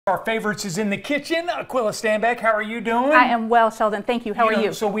Our favorites is in the kitchen. Aquila Stanback, how are you doing? I am well, Sheldon. Thank you. How are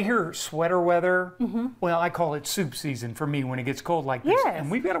you? So we hear sweater weather. Well, I call it soup season for me when it gets cold like this. Yes. And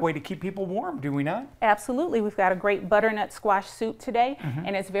we've got a way to keep people warm, do we not? Absolutely. We've got a great butternut squash soup today,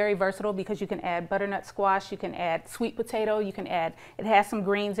 and it's very versatile because you can add butternut squash, you can add sweet potato, you can add, it has some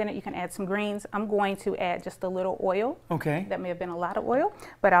greens in it, you can add some greens. I'm going to add just a little oil. Okay. That may have been a lot of oil,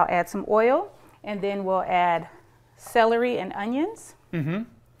 but I'll add some oil, and then we'll add celery and onions.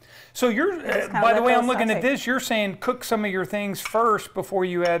 So you're, by the way, I'm looking at this, you're saying cook some of your things first before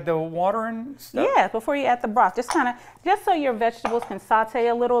you add the water and stuff? Yeah, before you add the broth. Just so your vegetables can saute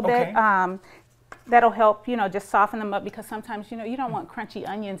a little bit. That'll help, just soften them up because sometimes, you don't want crunchy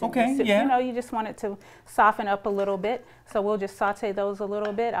onions in your soup. Yeah. You just want it to soften up a little bit. So we'll just saute those a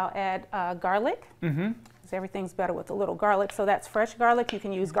little bit. I'll add garlic. Everything's better with a little garlic. So that's fresh garlic. You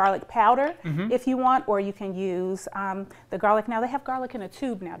can use garlic powder if you want, or you can use the garlic. Now they have garlic in a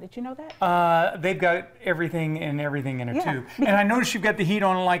tube now. Did you know that? They've got everything in a tube. And I noticed you've got the heat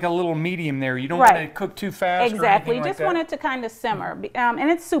on like a little medium there. You don't want to cook too fast. Exactly. Or just want it to kind of simmer.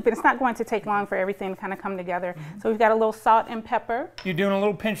 And it's soup, and it's not going to take long for everything to kind of come together. So we've got a little salt and pepper. You're doing a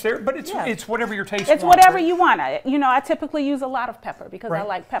little pinch there, but it's whatever your taste wants. It's whatever you want. I typically use a lot of pepper because I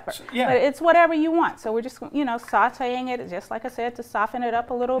like pepper. So, but it's whatever you want. So we're just, sauteing it, just like I said, to soften it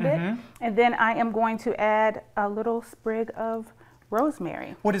up a little bit. And then I am going to add a little sprig of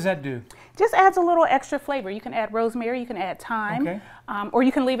rosemary. What does that do? Just adds a little extra flavor. You can add rosemary, you can add thyme, or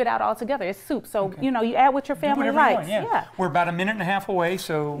you can leave it out altogether. It's soup, so you add what your family likes. We're about a minute and a half away,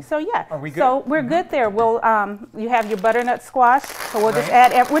 so yeah. Are we good? So we're good there. We'll you have your butternut squash, so we'll just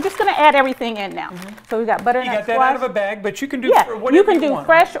add. We're just going to add everything in now. So we've got butternut squash. You got that out of a bag, but you can do whatever you can do want.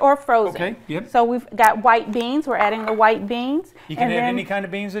 fresh or frozen. Okay. Yep. So we've got white beans. We're adding the white beans. You can add any kind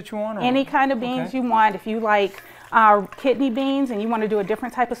of beans that you want. Or? Any kind of beans you want. If you like kidney beans and you want to do a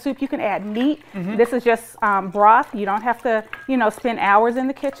different type of soup, you can add meat. This is just broth. You don't have to, spend hours in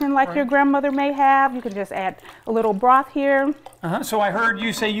the kitchen like your grandmother may have. You can just add a little broth here. So I heard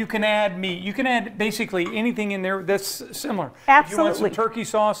you say you can add meat. You can add basically anything in there that's similar. Absolutely. If you want some turkey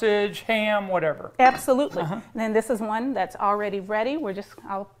sausage, ham, whatever. Absolutely. And then this is one that's already ready.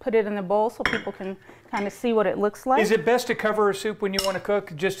 I'll put it in the bowl so people can kind of see what it looks like. Is it best to cover a soup when you want to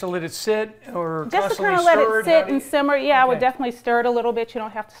cook, just to let it sit, or just to kind of let it sit and simmer? Yeah, I would definitely stir it a little bit. You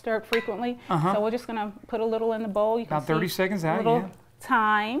don't have to stir it frequently. So we're just going to put a little in the bowl. You can about 30 seconds out. A little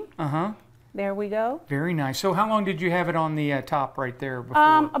thyme. There we go. Very nice. So how long did you have it on the top right there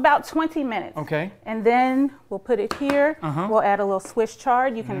before? About 20 minutes. Okay. And then we'll put it here. We'll add a little Swiss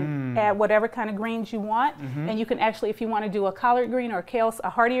chard. You can add whatever kind of greens you want. And you can actually, if you want to do a collard green or a kale, a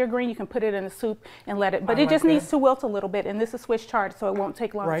heartier green, you can put it in the soup and let it. But it just needs to wilt a little bit. And this is Swiss chard, so it won't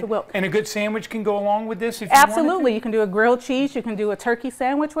take long to wilt. And a good sandwich can go along with this if you Absolutely. You can do a grilled cheese. You can do a turkey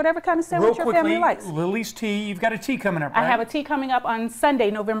sandwich, whatever kind of sandwich your family likes. Lily's tea. You've got a tea coming up, right? I have a tea coming up on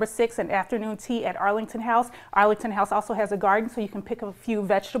Sunday, November 6th, an afternoon tea at Arlington House. Arlington House also has a garden, so you can pick a few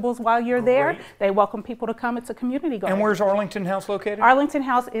vegetables while you're there. They welcome people to come. It's a community garden. And where's Arlington House located? Arlington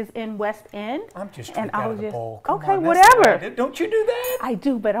House is in West End. I'm just drinking out of the bowl. Okay, whatever. Don't you do that? I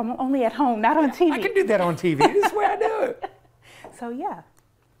do, but I'm only at home, not on TV. I can do that on TV. This is the way I do it. So yeah.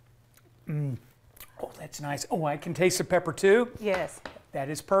 Oh, that's nice. Oh, I can taste the pepper too. Yes. That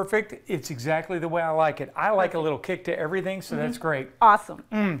is perfect. It's exactly the way I like it. I like a little kick to everything, so that's great. Awesome.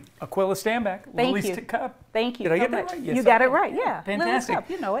 Aquila Stanback, Lily's cup. Thank you. Did I get that right? Yes, you got it right, yeah. Fantastic. Lily's cup,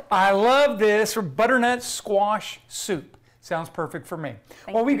 you know it. I love this butternut squash soup. Sounds perfect for me.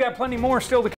 Well, we've got plenty more still to